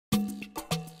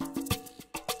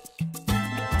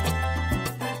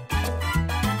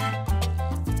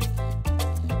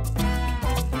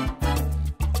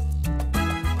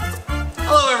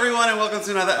everyone, and welcome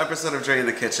to another episode of Dre in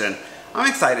the Kitchen. I'm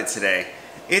excited today.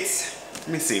 Let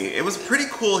me see, it was pretty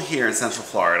cool here in Central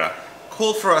Florida.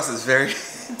 Cool for us is very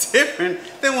different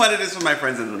than what it is for my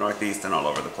friends in the Northeast and all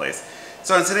over the place.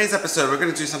 So in today's episode, we're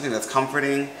going to do something that's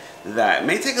comforting, that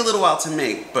may take a little while to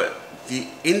make, but the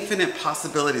infinite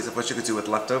possibilities of what you could do with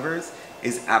leftovers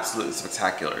is absolutely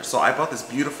spectacular. So I bought this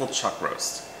beautiful chuck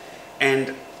roast,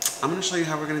 and I'm going to show you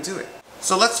how we're going to do it.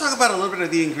 So let's talk about a little bit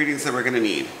of the ingredients that we're going to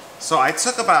need. So I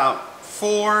took about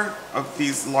 4 of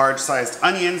these large-sized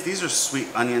onions. These are sweet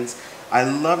onions. I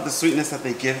love the sweetness that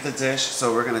they give the dish,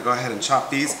 so we're going to go ahead and chop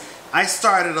these. I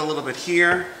started a little bit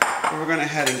here, but we're going to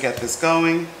head and get this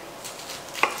going.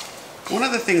 One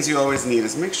of the things you always need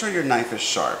is make sure your knife is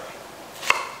sharp,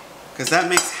 because that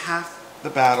makes half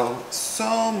the battle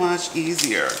so much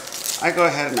easier. I go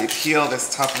ahead and I peel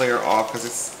this top layer off because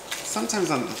it's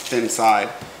sometimes on the thin side,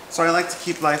 so I like to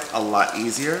keep life a lot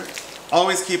easier.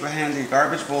 Always keep a handy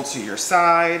garbage bowl to your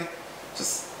side.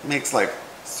 Just makes life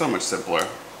so much simpler.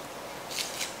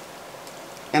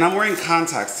 And I'm wearing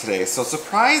contacts today, so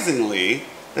surprisingly,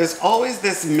 there's always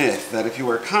this myth that if you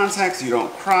wear contacts, you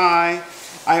don't cry.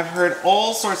 I've heard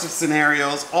all sorts of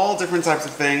scenarios, all different types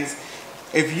of things.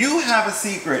 If you have a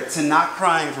secret to not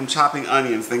crying from chopping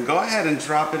onions, then go ahead and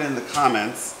drop it in the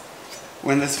comments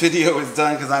when this video is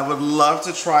done, because I would love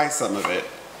to try some of it,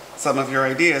 some of your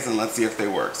ideas, and let's see if they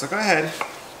work. So go ahead.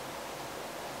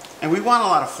 And we want a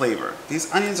lot of flavor.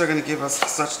 These onions are going to give us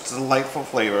such delightful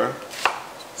flavor.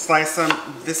 Slice them.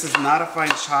 This is not a fine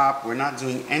chop. We're not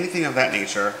doing anything of that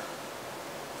nature,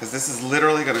 because this is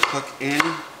literally going to cook in.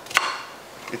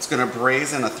 It's going to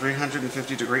braise in a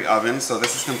 350-degree oven, so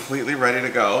this is completely ready to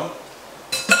go.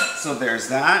 So there's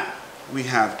that. We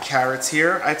have carrots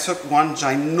here. I took one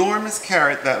ginormous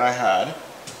carrot that I had,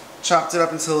 chopped it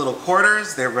up into little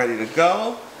quarters. They're ready to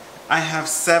go. I have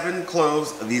 7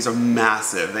 cloves. These are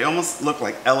massive. They almost look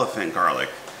like elephant garlic.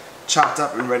 Chopped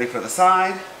up and ready for the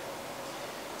side.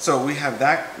 So we have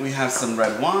that. We have some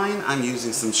red wine. I'm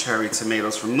using some cherry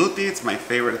tomatoes from Mutti. It's my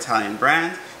favorite Italian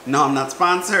brand. No, I'm not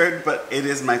sponsored, but it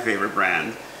is my favorite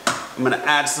brand. I'm going to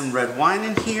add some red wine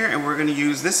in here, and we're going to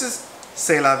use, this is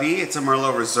C'est La Vie. It's a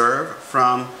Merlot Reserve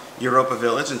from Europa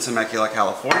Village in Temecula,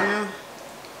 California.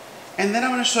 And then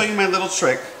I'm going to show you my little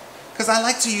trick, because I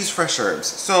like to use fresh herbs.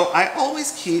 So I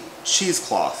always keep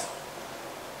cheesecloth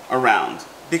around,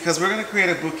 because we're going to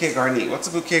create a bouquet garni. What's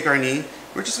a bouquet garni?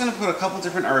 We're just going to put a couple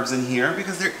different herbs in here,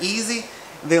 because they're easy.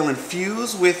 They'll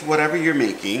infuse with whatever you're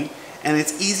making, and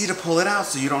it's easy to pull it out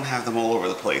so you don't have them all over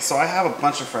the place. So I have a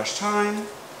bunch of fresh thyme.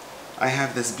 I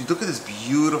have this, look at this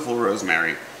beautiful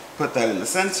rosemary. Put that in the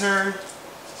center.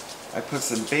 I put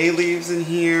some bay leaves in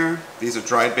here. These are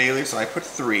dried bay leaves, so I put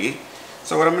 3.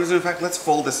 So what I'm going to do, in fact, let's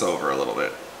fold this over a little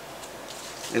bit.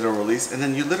 It'll release, and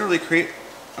then you literally create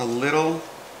a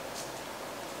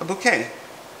bouquet.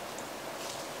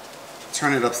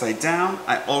 Turn it upside down.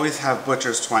 I always have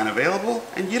butcher's twine available,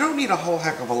 and you don't need a whole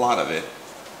heck of a lot of it.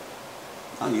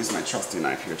 I'll use my trusty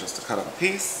knife here just to cut up a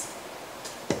piece.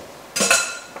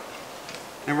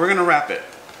 And we're going to wrap it.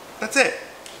 That's it.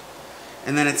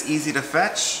 And then it's easy to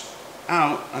fetch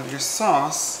out of your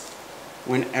sauce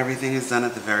when everything is done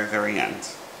at the very, very end.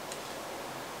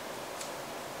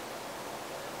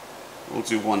 We'll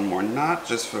do one more knot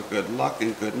just for good luck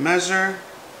and good measure.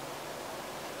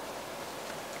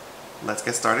 Let's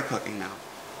get started cooking now.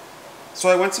 So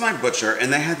I went to my butcher,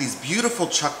 and they had these beautiful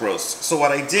chuck roasts. So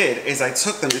what I did is I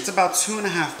took them, it's about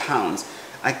 2.5 pounds.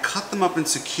 I cut them up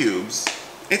into cubes.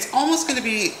 It's almost going to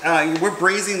be, we're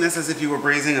braising this as if you were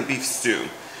braising a beef stew.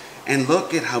 And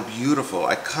look at how beautiful.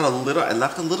 I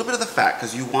left a little bit of the fat,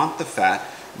 because you want the fat.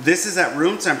 This is at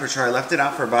room temperature. I left it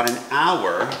out for about an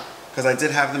hour, because I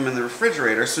did have them in the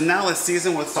refrigerator. So now let's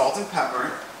season with salt and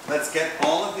pepper. Let's get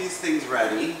all of these things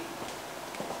ready.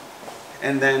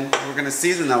 And then we're going to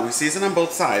season them. We season on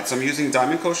both sides. So I'm using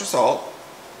Diamond Kosher salt.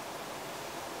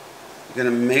 You're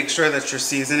going to make sure that you're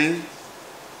seasoning.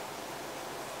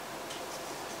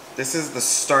 This is the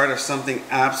start of something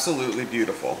absolutely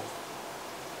beautiful.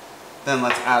 Then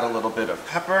let's add a little bit of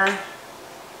pepper.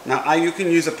 Now you can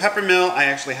use a pepper mill. I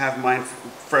actually have mine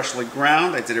freshly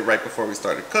ground. I did it right before we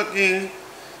started cooking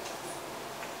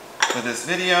for this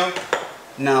video.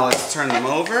 Now let's turn them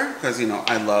over, because, you know,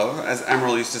 I love, as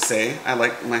Emerald used to say, I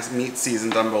like my meat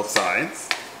seasoned on both sides.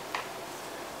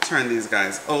 Turn these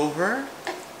guys over.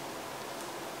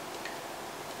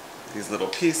 These little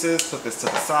pieces, put this to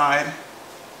the side.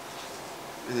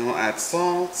 And then we'll add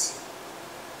salt.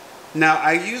 Now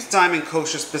I use Diamond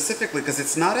Kosher specifically because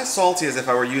it's not as salty as if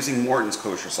I were using Morton's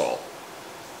kosher salt.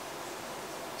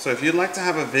 So if you'd like to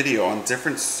have a video on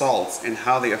different salts and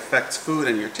how they affect food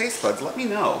and your taste buds, let me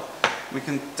know. we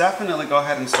can definitely go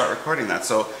ahead and start recording that.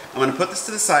 So I'm gonna put this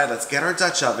to the side, let's get our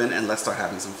Dutch oven and let's start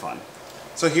having some fun.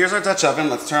 So here's our Dutch oven,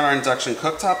 let's turn our induction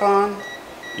cooktop on.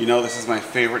 You know this is my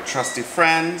favorite trusty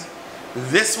friend.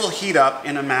 This will heat up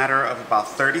in a matter of about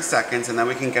 30 seconds and then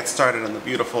we can get started on the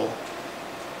beautiful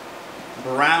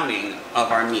browning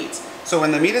of our meat. So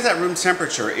when the meat is at room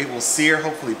temperature, it will sear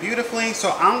hopefully beautifully.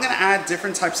 So I'm gonna add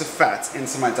different types of fats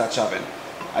into my Dutch oven.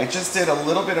 I just did a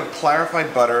little bit of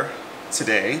clarified butter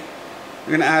today.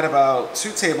 We're gonna add about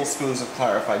 2 tablespoons of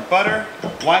clarified butter.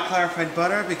 Why clarified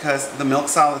butter? Because the milk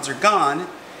solids are gone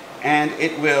and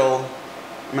it will,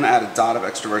 I'm gonna add a dot of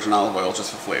extra virgin olive oil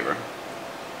just for flavor.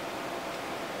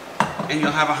 And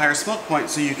you'll have a higher smoke point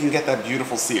so you can get that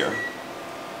beautiful sear.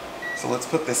 So let's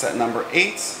put this at number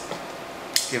 8.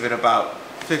 Give it about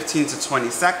 15 to 20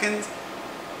 seconds.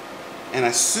 And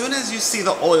as soon as you see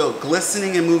the oil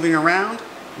glistening and moving around,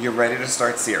 you're ready to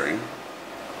start searing.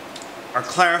 Our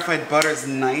clarified butter is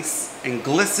nice and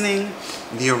glistening.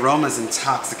 The aroma is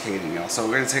intoxicating, y'all. So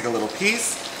we're gonna take a little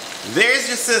piece. There's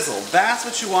your sizzle. That's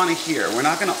what you wanna hear. We're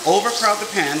not gonna overcrowd the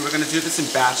pan. We're gonna do this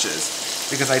in batches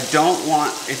because I don't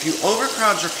want, if you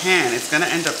overcrowd your pan, it's gonna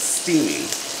end up steaming.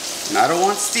 And I don't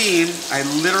want steam, I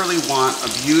literally want a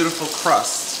beautiful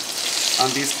crust on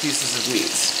these pieces of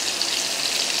meat.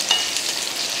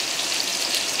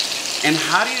 And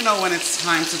how do you know when it's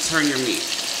time to turn your meat?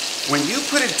 When you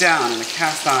put it down in a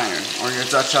cast iron or your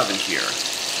Dutch oven here,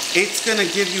 it's gonna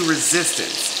give you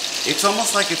resistance. It's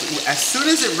almost like as soon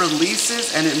as it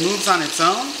releases and it moves on its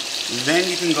own, then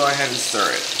you can go ahead and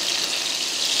stir it.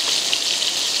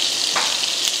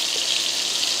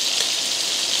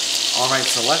 All right,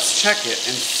 so let's check it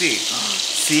and see.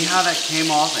 See how that came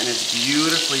off and it's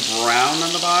beautifully brown on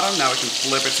the bottom? Now we can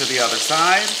flip it to the other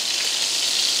side.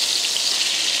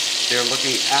 They're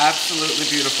looking absolutely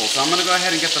beautiful. So I'm gonna go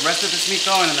ahead and get the rest of this meat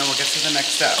going and then we'll get to the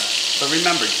next step. But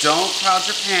remember, don't crowd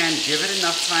your pan. Give it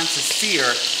enough time to sear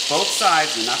both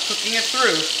sides. You're not cooking it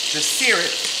through, just sear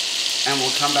it and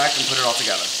we'll come back and put it all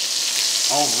together.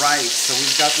 All right, so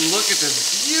we've got, look at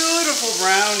this beautiful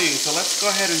browning. So let's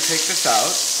go ahead and take this out.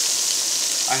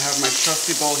 I have my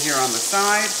trusty bowl here on the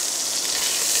side.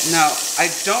 Now, I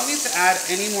don't need to add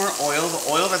any more oil. The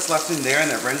oil that's left in there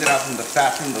and that rendered out from the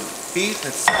fat from the beef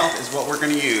itself is what we're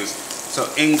gonna use. So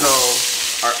in go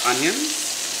our onions.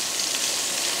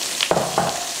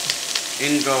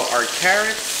 In go our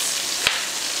carrots.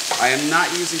 I am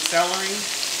not using celery.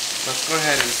 Let's go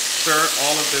ahead and stir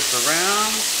all of this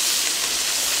around.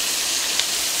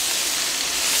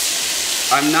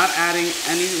 I'm not adding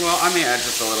any, well, I may add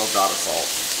just a little dot of salt.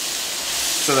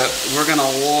 So that we're gonna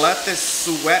let this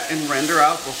sweat and render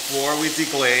out before we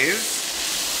deglaze.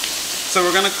 So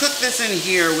we're gonna cook this in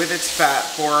here with its fat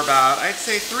for about, I'd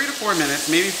say 3 to 4 minutes,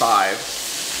 maybe 5,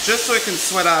 just so it can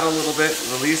sweat out a little bit,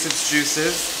 release its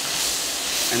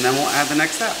juices, and then we'll add the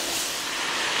next step.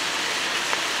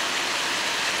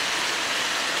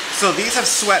 So these have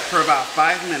sweat for about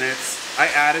 5 minutes. I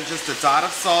added just a dot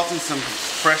of salt and some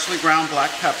freshly ground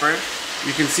black pepper.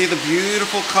 You can see the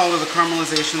beautiful color, the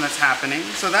caramelization that's happening.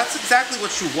 So that's exactly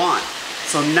what you want.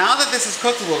 So now that this is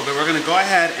cooked a little bit, we're gonna go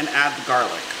ahead and add the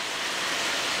garlic.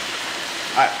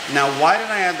 Now, why did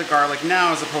I add the garlic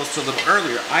now as opposed to a little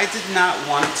earlier? I did not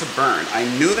want it to burn. I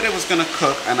knew that it was gonna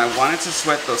cook and I wanted to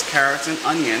sweat those carrots and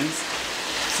onions.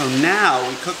 So now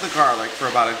we cook the garlic for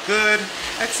about a good,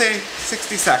 I'd say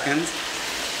 60 seconds.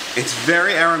 It's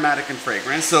very aromatic and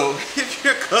fragrant, so if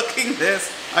you're cooking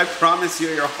this, I promise you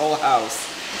your whole house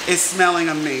is smelling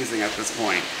amazing at this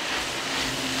point.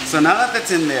 So now that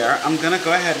that's in there, I'm gonna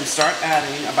go ahead and start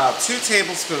adding about 2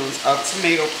 tablespoons of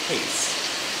tomato paste.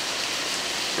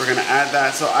 We're gonna add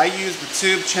that, so I use the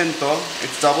tube cento,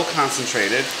 it's double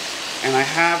concentrated, and I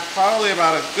have probably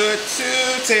about a good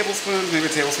 2 tablespoons, maybe a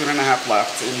tablespoon and a half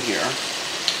left in here.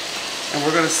 And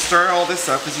we're gonna stir all this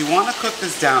up because you wanna cook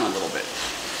this down a little bit.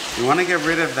 You want to get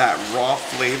rid of that raw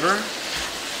flavor.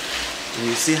 And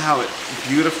you see how it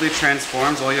beautifully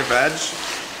transforms all your veg?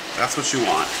 That's what you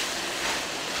want.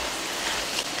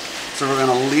 So we're going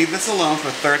to leave this alone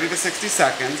for 30 to 60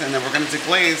 seconds and then we're going to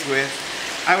deglaze with,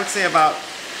 I would say about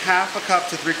half a cup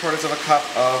to 3/4 of a cup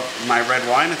of my red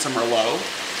wine. It's a Merlot.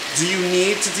 Do you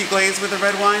need to deglaze with a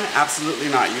red wine? Absolutely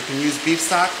not. You can use beef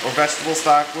stock or vegetable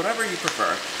stock, whatever you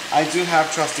prefer. I do have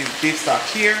trusty beef stock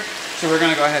here, so we're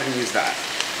going to go ahead and use that.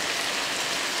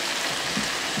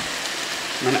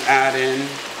 I'm going to add in,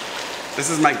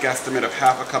 this is my guesstimate of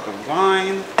half a cup of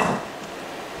wine.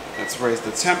 Let's raise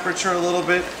the temperature a little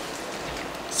bit.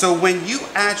 So when you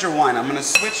add your wine, I'm going to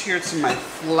switch here to my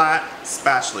flat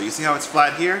spatula. You see how it's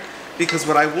flat here? Because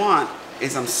what I want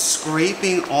is I'm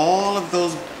scraping all of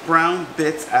those brown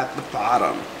bits at the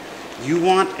bottom. You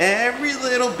want every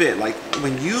little bit, like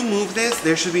when you move this,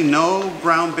 there should be no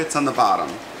brown bits on the bottom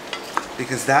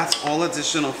because that's all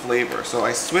additional flavor. So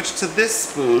I switched to this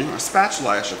spoon, or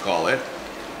spatula I should call it,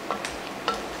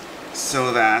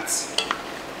 so that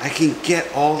I can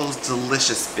get all those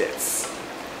delicious bits.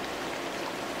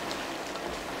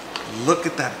 Look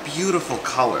at that beautiful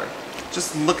color.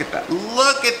 Just look at that.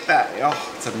 Look at that.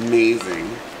 Oh, it's amazing.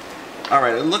 All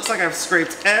right, it looks like I've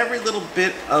scraped every little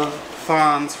bit of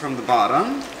fondant from the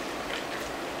bottom.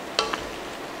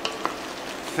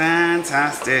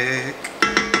 Fantastic.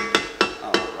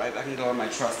 All right, I can go in my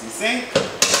trusty sink.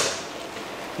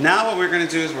 Now what we're gonna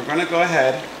do is we're gonna go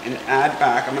ahead and add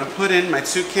back, I'm gonna put in my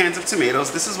 2 cans of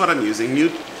tomatoes. This is what I'm using.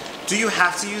 Do you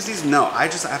have to use these? No, I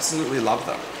just absolutely love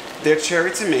them. They're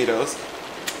cherry tomatoes.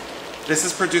 This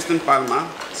is produced in Parma,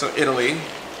 so Italy.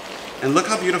 And look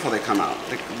how beautiful they come out.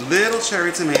 Like little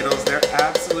cherry tomatoes, they're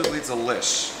absolutely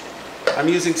delish. I'm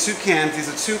using 2 cans. These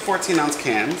are 2 14-ounce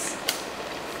cans.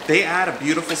 They add a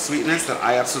beautiful sweetness that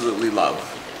I absolutely love.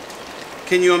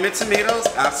 Can you omit tomatoes?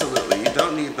 Absolutely. You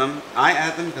don't need them. I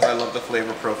add them because I love the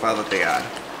flavor profile that they add.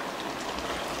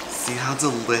 See how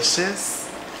delicious?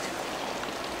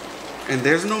 And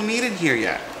there's no meat in here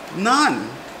yet. None.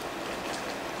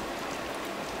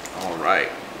 All right.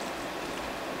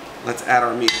 Let's add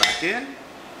our meat back in.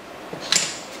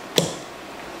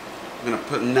 I'm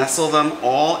gonna nestle them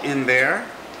all in there.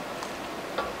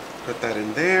 Put that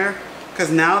in there. Because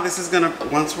now this is gonna,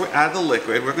 once we add the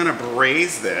liquid, we're gonna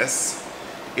braise this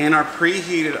in our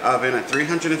preheated oven at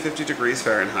 350 degrees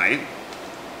Fahrenheit.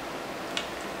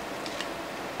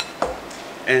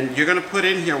 And you're gonna put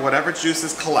in here whatever juice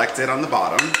is collected on the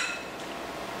bottom,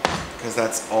 because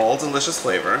that's all delicious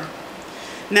flavor.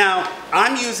 Now,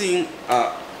 I'm using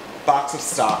a box of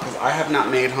stock because I have not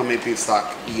made homemade beef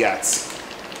stock yet.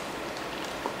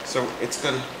 So it's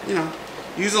gonna, you know,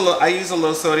 I use a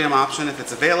low sodium option if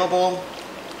it's available,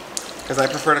 because I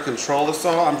prefer to control the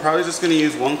salt. I'm probably just gonna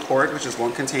use 1 quart, which is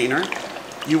 1 container.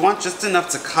 You want just enough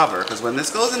to cover, because when this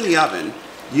goes in the oven,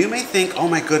 you may think, oh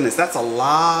my goodness, that's a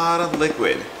lot of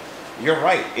liquid. You're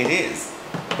right, it is.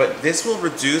 But this will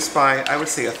reduce by, I would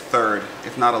say, 1/3,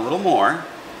 if not a little more,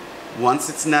 once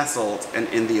it's nestled and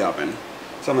in the oven.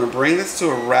 So I'm gonna bring this to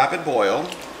a rapid boil.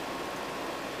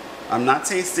 I'm not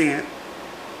tasting it.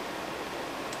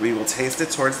 We will taste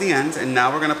it towards the end, and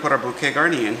now we're gonna put our bouquet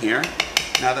garni in here.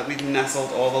 Now that we've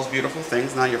nestled all those beautiful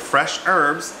things, now your fresh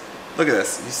herbs, look at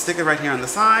this. You stick it right here on the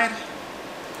side,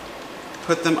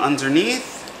 put them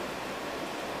underneath,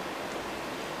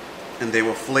 and they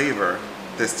will flavor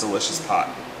this delicious pot.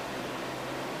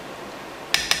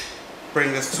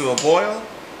 Bring this to a boil,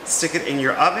 stick it in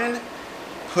your oven,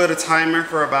 put a timer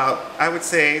for about, I would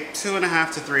say,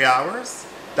 2.5 to 3 hours.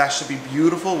 That should be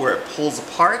beautiful where it pulls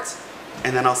apart,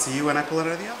 and then I'll see you when I pull it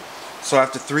out of the oven. So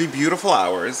after 3 beautiful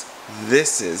hours,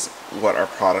 this is what our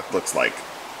product looks like.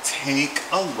 Take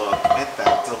a look at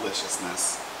that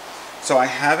deliciousness. So I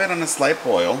have it on a slight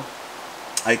boil.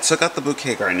 I took out the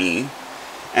bouquet garni,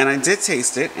 and I did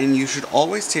taste it, and you should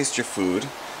always taste your food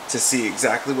to see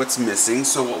exactly what's missing.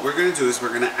 So what we're gonna do is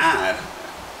we're gonna add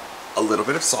a little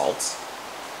bit of salt.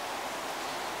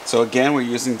 So again, we're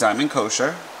using Diamond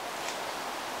Kosher.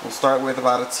 We'll start with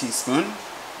about a teaspoon.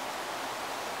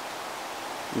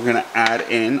 We're gonna add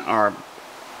in our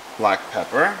black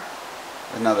pepper,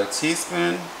 another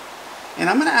teaspoon, and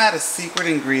I'm gonna add a secret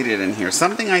ingredient in here,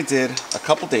 something I did a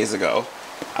couple days ago.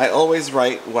 I always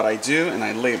write what I do and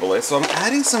I label it, so I'm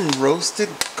adding some roasted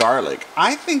garlic.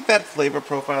 I think that flavor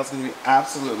profile is gonna be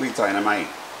absolutely dynamite.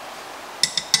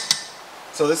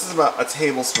 So this is about a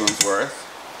tablespoon's worth,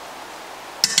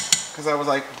 because I was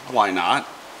like, why not?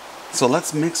 So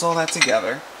let's mix all that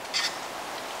together.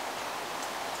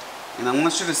 And I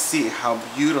want you to see how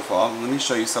beautiful, let me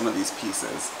show you some of these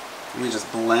pieces. Let me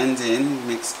just blend in,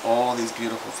 mix all these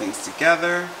beautiful things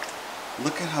together.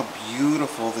 Look at how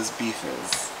beautiful this beef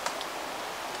is.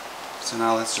 So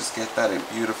now let's just get that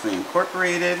beautifully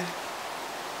incorporated.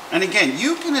 And again,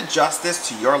 you can adjust this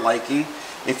to your liking.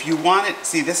 If you want it,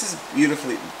 see, this is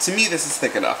beautifully, to me this is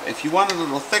thick enough. If you want it a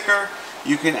little thicker,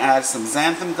 you can add some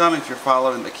xanthan gum if you're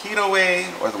following the keto way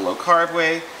or the low carb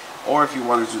way. Or if you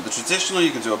want to do the traditional,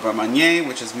 you can do a beurre manier,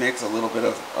 which is mix a little bit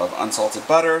of unsalted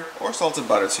butter or salted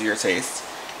butter to your taste.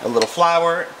 A little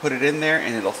flour, put it in there,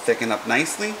 and it'll thicken up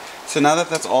nicely. So now that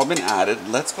that's all been added,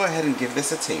 let's go ahead and give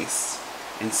this a taste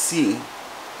and see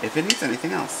if it needs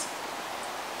anything else.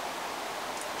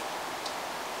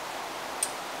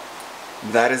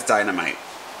 That is dynamite.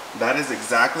 That is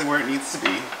exactly where it needs to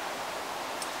be.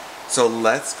 So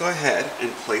let's go ahead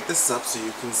and plate this up so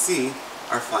you can see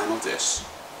our final dish.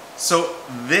 So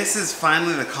this is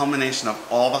finally the culmination of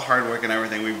all the hard work and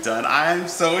everything we've done. I'm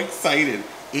so excited.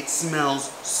 It smells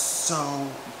so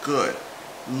good.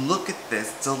 Look at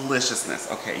this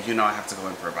deliciousness. Okay, you know I have to go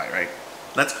in for a bite, right?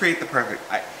 Let's create the perfect.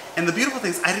 And the beautiful thing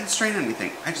is I didn't strain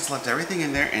anything. I just left everything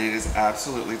in there and it is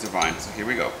absolutely divine. So here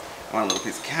we go. I want a little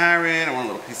piece of carrot. I want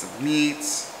a little piece of meat.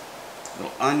 A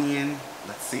little onion.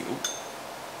 Let's see.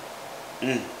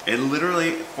 It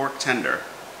literally fork tender.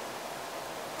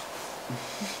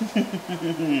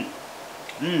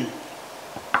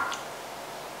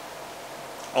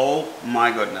 Oh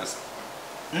my goodness.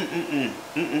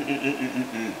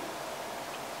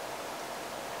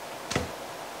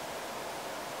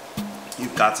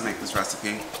 You've got to make this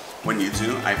recipe. When you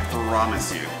do, I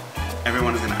promise you,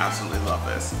 everyone is gonna absolutely love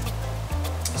this.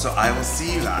 So I will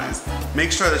see you guys.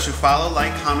 Make sure that you follow,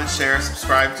 like, comment, share,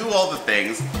 subscribe, do all the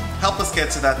things. Help us get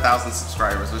to that 1,000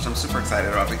 subscribers, which I'm super excited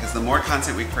about because the more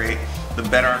content we create, the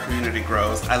better our community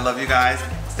grows. I love you guys.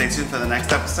 Stay tuned for the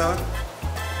next episode.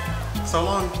 So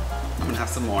long. I'm gonna have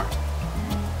some more.